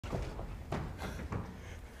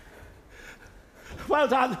Well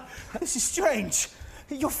done. This is strange.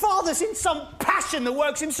 Your father's in some passion that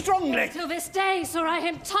works him strongly. Till this day saw I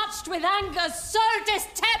him touched with anger, so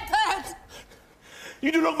distempered.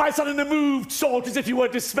 You do look, my son, in a moved sort, as if you were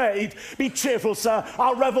dismayed. Be cheerful, sir.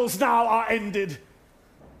 Our revels now are ended.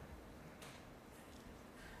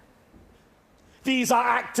 These our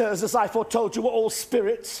actors, as I foretold you, were all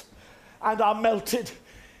spirits, and are melted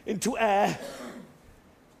into air.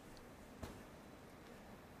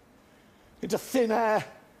 Into thin air.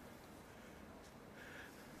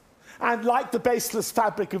 And like the baseless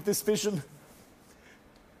fabric of this vision,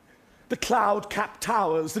 the cloud-capped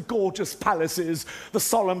towers, the gorgeous palaces, the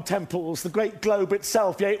solemn temples, the great globe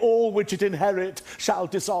itself, yea, all which it inherit, shall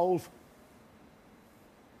dissolve.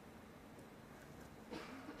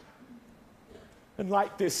 And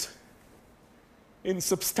like this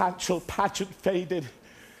insubstantial pageant faded,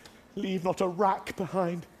 leave not a rack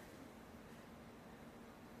behind.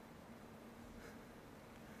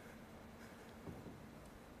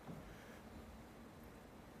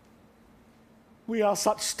 We are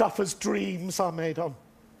such stuff as dreams are made on.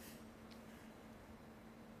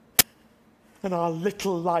 And our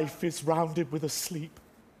little life is rounded with a sleep.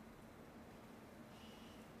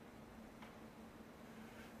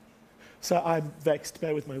 Sir, I'm vexed,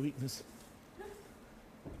 bear with my weakness.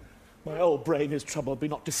 My old brain is troubled, be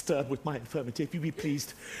not disturbed with my infirmity. If you be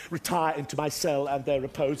pleased, retire into my cell and there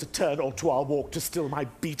repose, a turn or two I'll walk to still my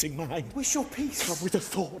beating mind. Wish your peace. Come with a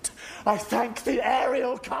thought. I thank thee,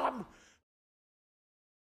 Ariel, come!